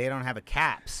cap, they don't have a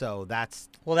cap. So that's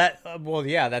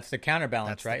that's the counterbalance,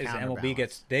 that's right? the Is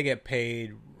counterbalance. they get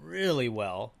paid really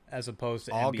well as opposed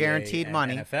to all NBA guaranteed and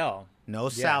money, NFL. no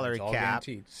salary it's all cap.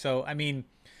 Guaranteed. So I mean,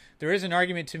 there is an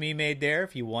argument to be made there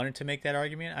if you wanted to make that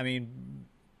argument. I mean,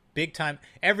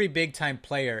 every big time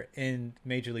player in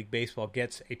Major League Baseball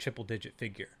gets a triple digit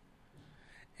figure.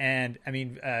 And I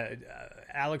mean,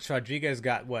 Alex Rodriguez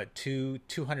got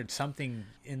 200 something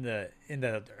in the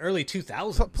early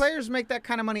 2000s. Players make that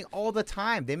kind of money all the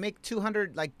time. They make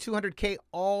 200K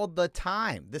all the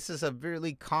time. This is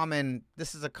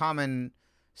a common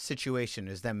situation,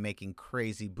 is them making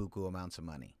crazy buku amounts of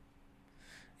money.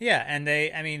 Yeah,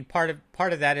 and part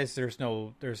of that is there's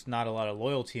not a lot of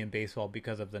loyalty in baseball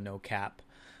because of the no cap.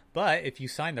 But if you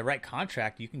sign the right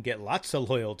contract, you can get lots of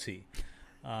loyalty.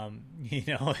 You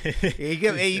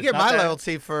get my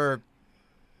loyalty for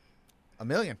 $1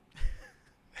 million.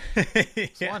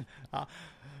 Yeah.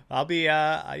 I'll be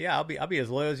as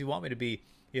loyal as you want me to be.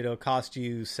 It'll cost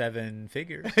you 7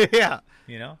 figures. Yeah.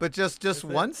 But just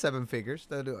one 7 figures.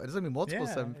 It doesn't mean multiple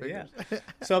 7 figures. Yeah.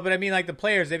 So, but I mean, like the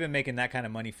players, they've been making that kind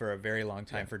of money for a very long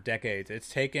time, for decades. It's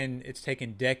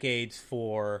taken decades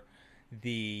for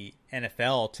the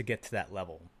NFL to get to that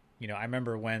level. I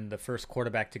remember when the first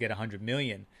quarterback to get $100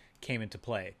 million came into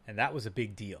play, and that was a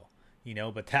big deal.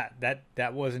 But that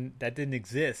didn't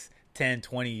exist 10,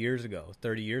 20 years ago,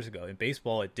 30 years ago. In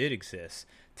baseball, it did exist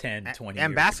 10, 20 years ago.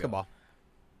 And basketball.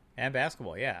 And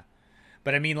basketball, yeah.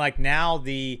 But I mean, like now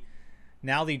the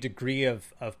degree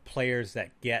of players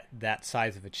that get that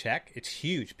size of a check, it's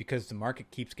huge because the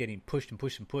market keeps getting pushed and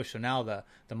pushed and pushed. So now the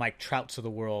Mike Trouts of the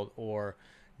world, or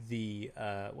the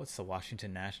what's the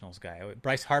Washington Nationals guy,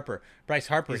 Bryce Harper. He's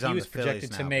He was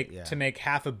projected to make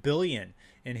 $500 million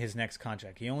in his next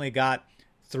contract. He only got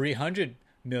 $300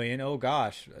 million. Oh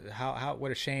gosh, how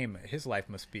what a shame his life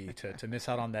must be to miss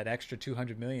out on that extra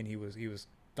 $200 million he was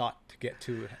thought to get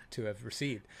to have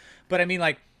received. But I mean,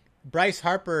 like, Bryce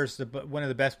Harper's one of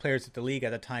the best players at the league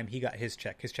at the time he got his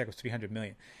check. His check was $300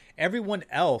 million. Everyone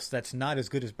else that's not as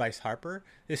good as Bryce Harper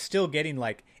is still getting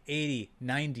like 80,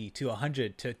 90 to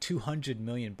 100 to 200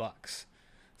 million bucks.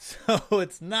 So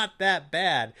it's not that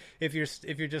bad if you're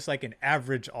just like an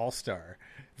average all-star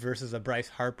versus a Bryce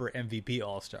Harper MVP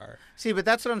all-star. See, but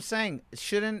that's what I'm saying.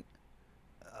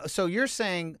 So you're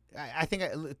saying, I think,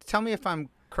 tell me if I'm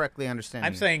correctly understanding.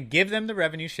 I'm saying give them the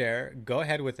revenue share, go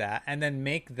ahead with that, and then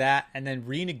make that, and then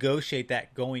renegotiate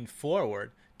that going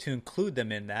forward to include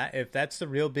them in that if that's the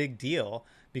real big deal,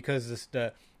 because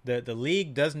the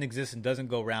league doesn't exist and doesn't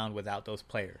go round without those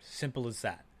players. Simple as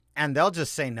that. And they'll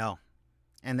just say no.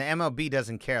 And the MLB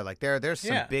doesn't care. Like there's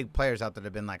some big players out there that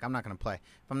have been like, I'm not going to play.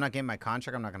 If I'm not getting my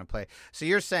contract, I'm not going to play. So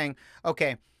you're saying,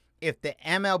 okay, if the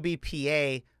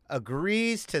MLBPA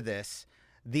agrees to this,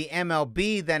 the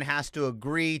MLB then has to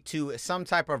agree to some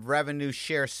type of revenue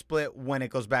share split when it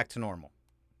goes back to normal.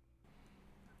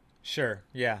 Sure,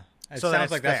 yeah. It So sounds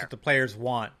that's like fair. that's what the players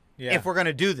want. Yeah. If we're going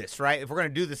to do this, right? If we're going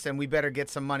to do this, then we better get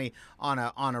some money on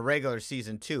a regular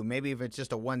season too. Maybe if it's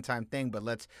just a one-time thing, but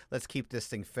let's keep this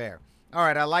thing fair. All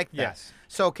right, I like that. Yes.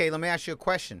 So, okay, let me ask you a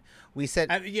question. We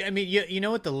said... I mean, you know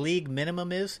what the league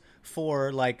minimum is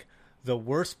for, like, the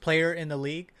worst player in the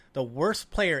league? The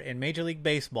worst player in Major League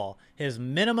Baseball, his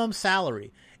minimum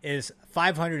salary is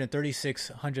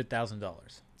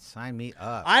 $536,000. Sign me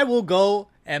up. I will go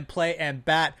and play and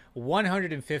bat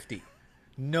 150.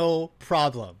 No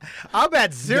problem. I'll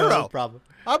bet zero. No problem.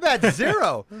 I'll bet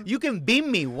zero. You can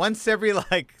beam me once every,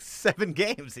 7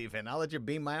 games even. I'll let you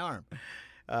beam my arm.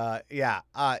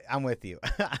 I'm with you.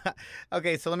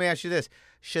 Okay, so let me ask you this.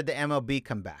 Should the MLB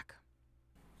come back?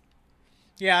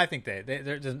 Yeah, I think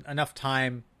there's enough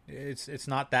time. It's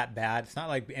not that bad. It's not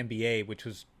like NBA, which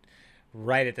was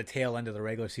right at the tail end of the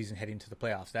regular season heading to the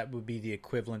playoffs. That would be the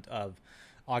equivalent of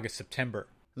August, September.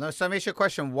 No, so let me ask you a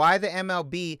question. Why the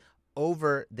MLB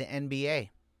over the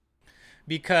NBA?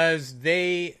 Because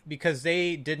they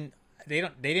didn't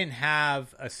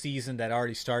have a season that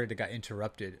already started that got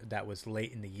interrupted that was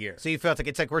late in the year. So you felt like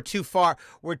it's like we're too far,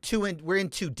 we're in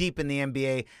too deep in the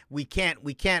NBA. We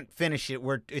can't finish it.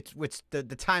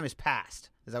 The time has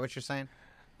passed. Is that what you're saying?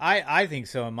 I think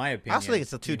so, in my opinion. I also think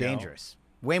it's too dangerous.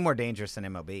 Way more dangerous than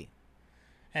MLB.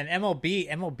 And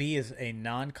MLB is a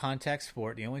non-contact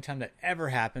sport. The only time that ever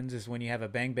happens is when you have a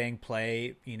bang-bang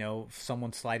play,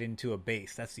 someone slide into a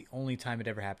base. That's the only time it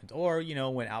ever happens. Or,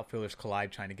 when outfielders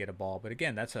collide trying to get a ball. But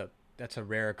again, that's a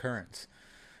rare occurrence.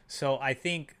 So I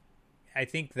think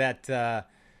that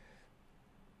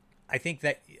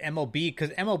MLB,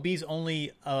 because MLB's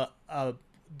only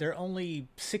they're only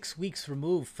 6 weeks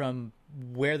removed from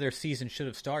where their season should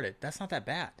have started. That's not that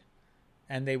bad.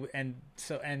 And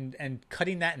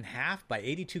cutting that in half by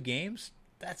 82 games,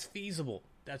 that's feasible.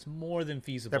 That's more than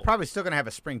feasible. They're probably still going to have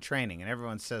a spring training, and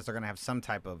everyone says they're going to have some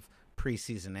type of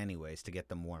preseason anyways to get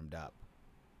them warmed up.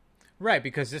 Right,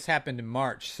 because this happened in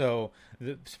March, so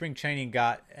the spring training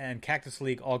and Cactus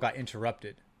League all got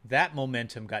interrupted. That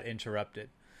momentum got interrupted,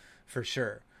 for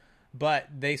sure. But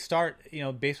they start,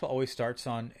 baseball always starts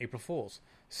on April Fools.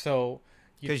 So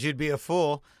because you'd be a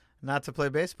fool not to play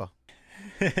baseball.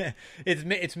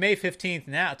 It's May 15th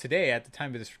now, today, at the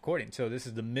time of this recording. So this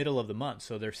is the middle of the month.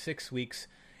 So they're 6 weeks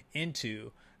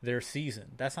into their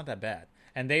season. That's not that bad.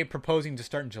 And they're proposing to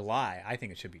start in July. I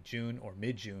think it should be June or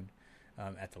mid-June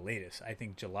at the latest. I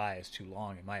think July is too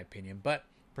long, in my opinion. But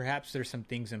perhaps there's some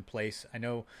things in place. I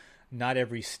know not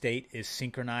every state is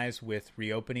synchronized with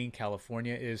reopening.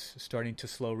 California is starting to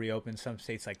slow reopen. Some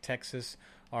states like Texas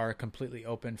are completely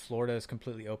open. Florida is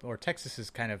completely open. Or Texas is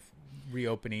kind of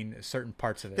reopening certain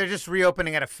parts of it. They're just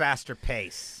reopening at a faster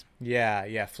pace.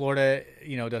 Yeah. Florida,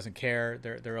 doesn't care.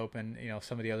 They're open.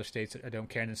 Some of the other states don't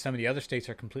care, and then some of the other states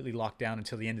are completely locked down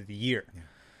until the end of the year. Yeah.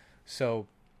 So,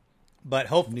 but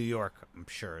hopefully, New York, I'm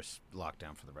sure, is locked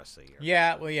down for the rest of the year.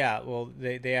 Yeah. Well,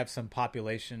 they have some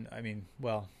population. I mean,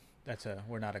 well,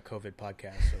 we're not a COVID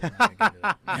podcast, so we're not gonna get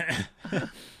into that.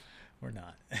 We're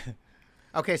not.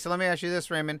 Okay, so let me ask you this,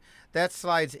 Raymond. That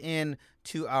slides in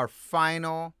to our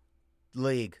final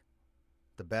league,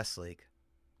 the best league,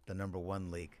 the number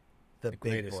one league, The big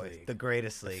greatest boys. league. The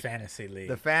greatest league. Fantasy league.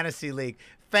 The fantasy league.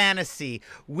 Fantasy.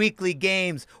 Weekly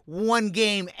games. One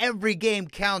game. Every game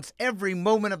counts. Every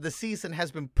moment of the season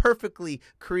has been perfectly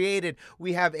created.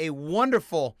 We have a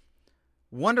wonderful,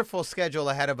 wonderful schedule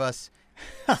ahead of us.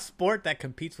 A sport that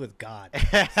competes with God.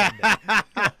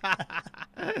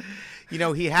 You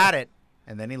know, he had it,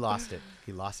 and then he lost it.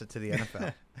 He lost it to the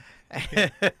NFL.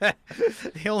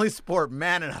 The only sport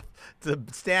man enough to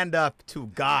stand up to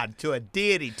God, to a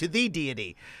deity, to the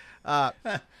deity.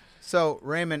 So,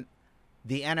 Raymond,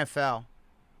 the NFL,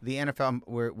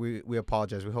 we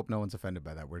apologize. We hope no one's offended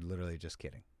by that. We're literally just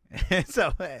kidding.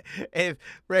 So, if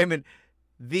Raymond,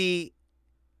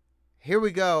 here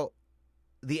we go,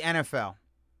 the NFL.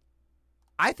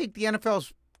 I think the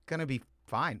NFL's going to be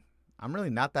fine. I'm really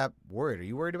not that worried. Are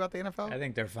you worried about the NFL? I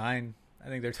think they're fine. I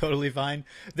think they're totally fine.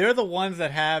 They're the ones that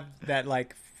have that,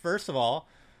 like, first of all,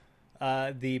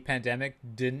 the pandemic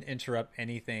didn't interrupt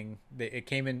anything. It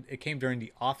came during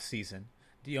the off season.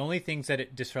 The only things that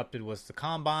it disrupted was the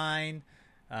combine,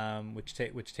 which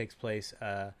takes place.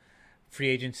 Free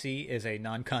agency is a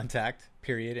non-contact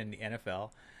period in the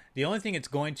NFL. The only thing it's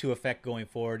going to affect going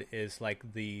forward is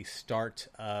like the start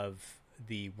of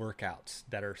the workouts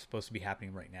that are supposed to be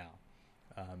happening right now.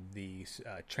 The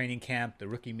training camp, the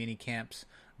rookie mini camps,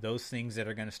 those things that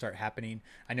are going to start happening.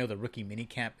 I know the rookie mini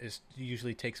camp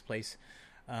usually takes place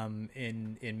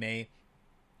in May,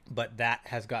 but that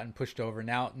has gotten pushed over.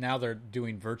 Now they're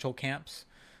doing virtual camps,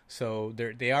 so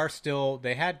they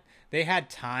had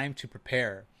time to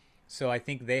prepare. So I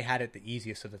think they had it the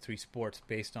easiest of the three sports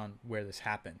based on where this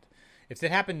happened. If it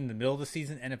happened in the middle of the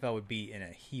season, NFL would be in a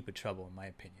heap of trouble, in my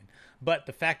opinion. But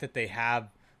the fact that they have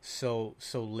so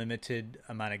limited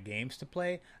amount of games to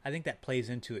play, I think that plays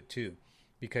into it too,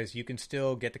 because you can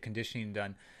still get the conditioning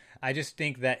done. I just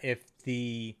think that if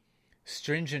the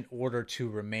stringent order to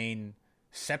remain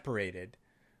separated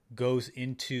goes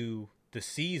into the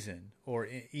season or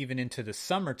even into the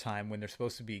summertime when they're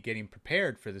supposed to be getting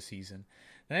prepared for the season,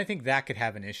 then I think that could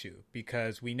have an issue,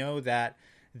 because we know that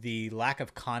the lack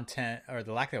of content or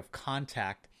the lack of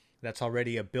contact, that's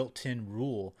already a built-in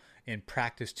rule in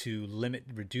practice to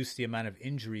reduce the amount of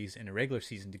injuries in a regular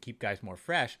season to keep guys more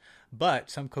fresh.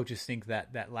 But some coaches think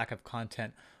that lack of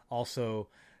content also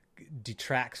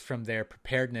detracts from their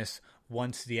preparedness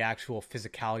once the actual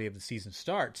physicality of the season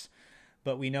starts.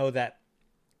 But we know that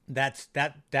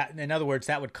in other words,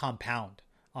 that would compound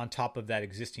on top of that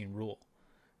existing rule,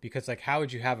 because like, how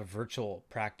would you have a virtual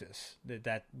practice?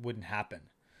 That wouldn't happen.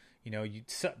 You know,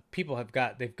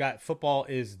 they've got football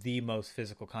is the most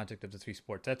physical contact of the three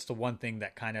sports. That's the one thing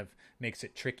that kind of makes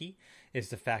it tricky, is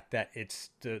the fact that it's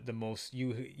the most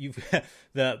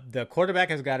the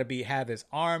quarterback has got to have his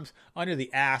arms under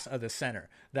the ass of the center.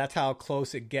 That's how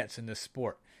close it gets in this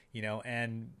sport, you know.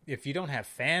 And if you don't have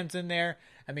fans in there,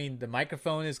 I mean, the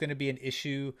microphone is going to be an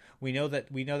issue. We know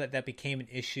that became an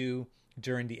issue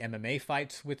during the MMA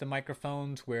fights with the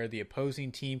microphones, where the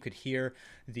opposing team could hear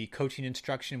the coaching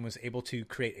instruction, was able to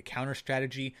create a counter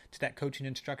strategy to that coaching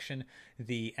instruction.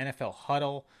 The NFL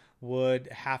huddle would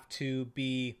have to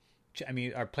be, I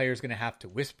mean, our players going to have to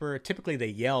whisper. Typically they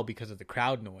yell because of the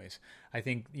crowd noise. I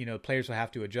think, you know, players will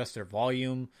have to adjust their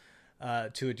volume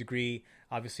to a degree,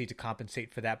 obviously, to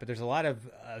compensate for that. But there's a lot of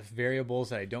variables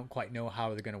that I don't quite know how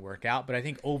they're going to work out. But I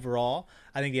think overall,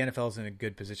 I think the NFL is in a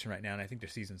good position right now, and I think their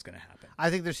season's going to happen.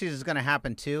 I think their season's going to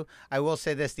happen too. I will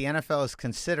say this: the NFL is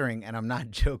considering, and I'm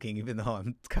not joking, even though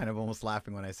I'm kind of almost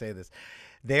laughing when I say this,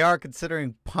 they are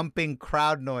considering pumping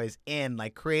crowd noise in,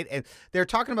 like they're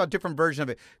talking about different versions of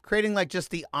it, creating like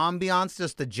just the ambiance,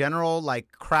 just the general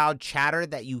like crowd chatter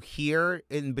that you hear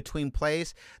in between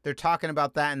plays. They're talking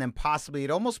about that, and then possibly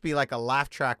it'd almost be like a laugh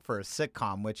track for a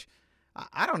sitcom, which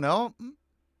I don't know.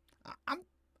 I'm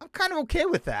kind of okay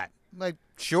with that. Like,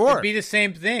 sure, it'd be the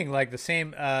same thing, like the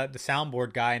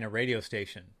soundboard guy in a radio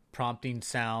station prompting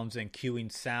sounds and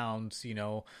cueing sounds, you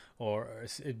know, or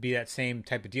it'd be that same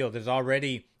type of deal. There's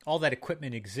already all that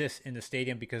equipment exists in the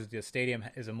stadium, because the stadium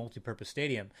is a multi-purpose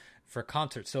stadium for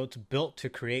concerts. So it's built to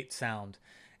create sound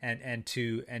and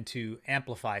to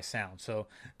amplify sound. So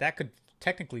that could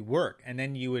technically work. And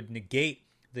then you would negate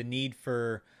the need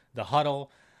for the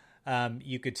huddle.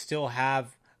 You could still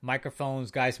have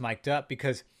microphones, guys mic'd up,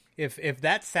 because if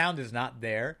that sound is not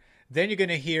there, then you're going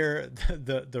to hear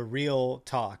the real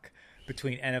talk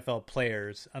between NFL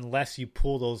players unless you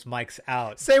pull those mics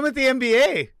out. Same with the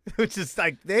NBA, which is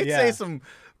like they say some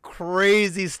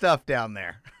crazy stuff down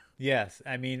there. Yes,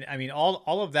 I mean all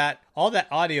of that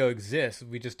audio exists.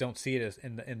 We just don't see it as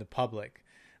in the public.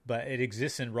 but it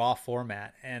exists in raw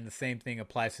format, and the same thing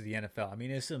applies to the NFL. I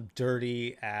mean, it's some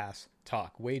dirty ass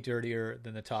talk, way dirtier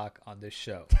than the talk on this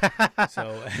show.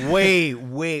 So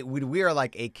we are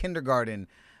like a kindergarten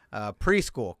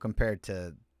preschool compared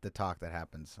to the talk that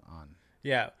happens on.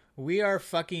 Yeah, we are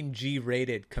fucking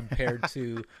G-rated compared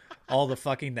to all the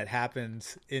fucking that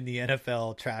happens in the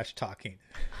NFL trash talking.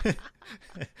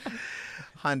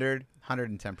 110%,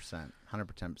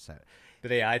 110%.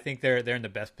 But yeah, I think they're in the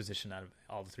best position out of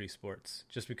all the three sports,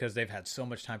 just because they've had so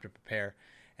much time to prepare,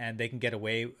 and they can get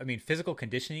away. I mean, physical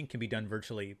conditioning can be done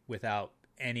virtually without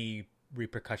any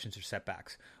repercussions or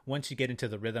setbacks. Once you get into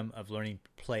the rhythm of learning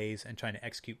plays and trying to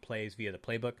execute plays via the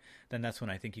playbook, then that's when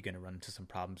I think you're going to run into some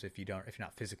problems if you're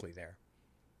not physically there.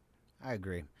 I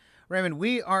agree. Raymond,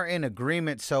 we are in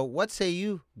agreement. So what say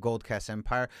you, Goldcast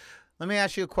Empire? Let me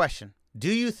ask you a question.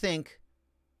 Do you think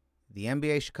the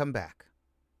NBA should come back?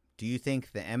 Do you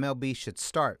think the MLB should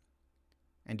start?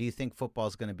 And do you think football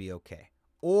is going to be okay?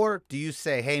 Or do you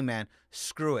say, hey, man,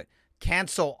 screw it.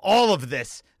 Cancel all of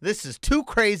this. This is too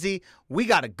crazy. We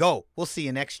got to go. We'll see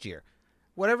you next year.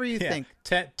 Whatever you think.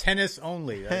 Tennis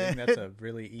only. I think that's a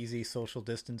really easy social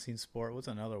distancing sport. What's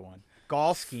another one?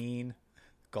 Golf. Skiing.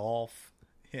 Golf.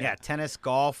 Yeah, tennis,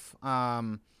 golf,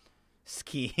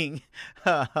 skiing,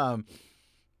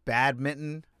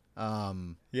 badminton.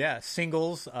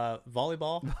 Singles,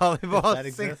 volleyball.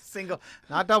 Volleyball, single,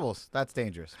 not doubles. That's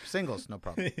dangerous. Singles, no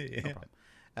problem. No problem.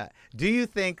 Do you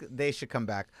think they should come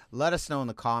back? Let us know in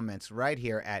the comments right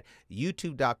here at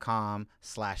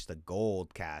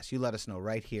youtube.com/thegoldcast. You let us know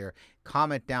right here.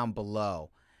 Comment down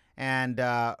below. And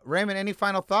Raymond, any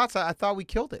final thoughts? I thought we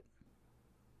killed it.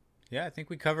 Yeah, I think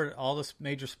we covered all the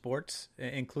major sports,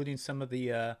 including some of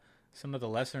the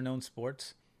lesser known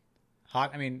sports.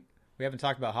 I mean, we haven't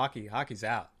talked about hockey. Hockey's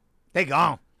out. They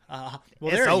gone.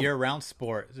 They're a year-round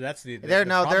sport. So that's the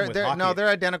problem with hockey. They're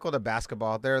identical to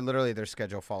basketball. They're literally, their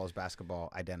schedule follows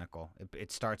basketball identical.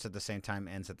 It starts at the same time,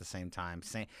 ends at the same time.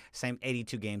 Same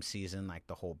 82 game season, like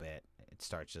the whole bit. It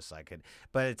starts just like it.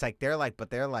 But it's like they're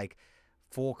like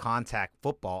full contact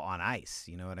football on ice.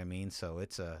 You know what I mean? So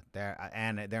it's they're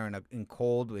in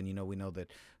cold, and we know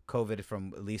that COVID,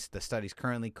 from at least the studies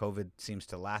currently, COVID seems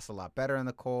to last a lot better in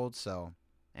the cold. So,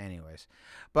 anyways,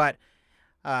 but.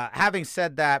 Having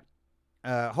said that,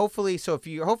 hopefully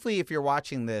if you're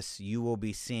watching this, you will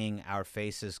be seeing our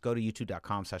faces. Go to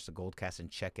youtube.com/thegoldcast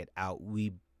and check it out.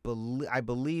 I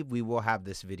believe we will have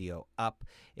this video up.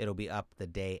 It'll be up the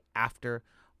day after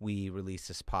we release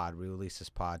this pod. We release this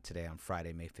pod today on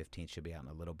Friday, May 15th. Should be out in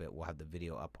a little bit. We'll have the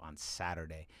video up on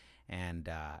Saturday. And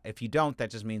if you don't,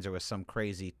 that just means there was some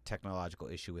crazy technological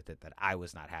issue with it that I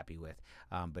was not happy with.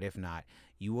 But if not,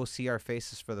 you will see our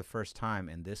faces for the first time,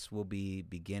 and this will be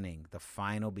the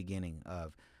final beginning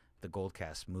of the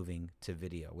Goldcast moving to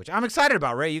video, which I'm excited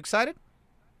about. Ray, you excited?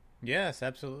 Yes,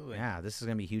 absolutely. Yeah, this is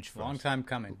going to be huge for us. Long time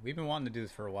coming. We've been wanting to do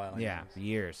this for a while. Anyways. Yeah,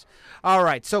 years. All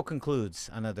right, so concludes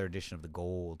another edition of the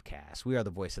Goldcast. We are the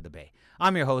voice of the Bay.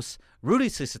 I'm your host, Rudy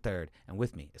Solis III, and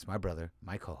with me is my brother,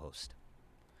 my co-host,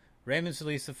 Raymond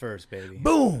Solis the First, baby.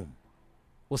 Boom!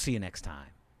 We'll see you next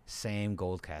time. Same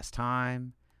Goldcast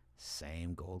time,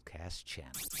 same Goldcast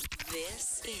channel.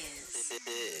 This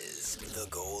is the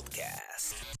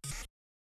Goldcast.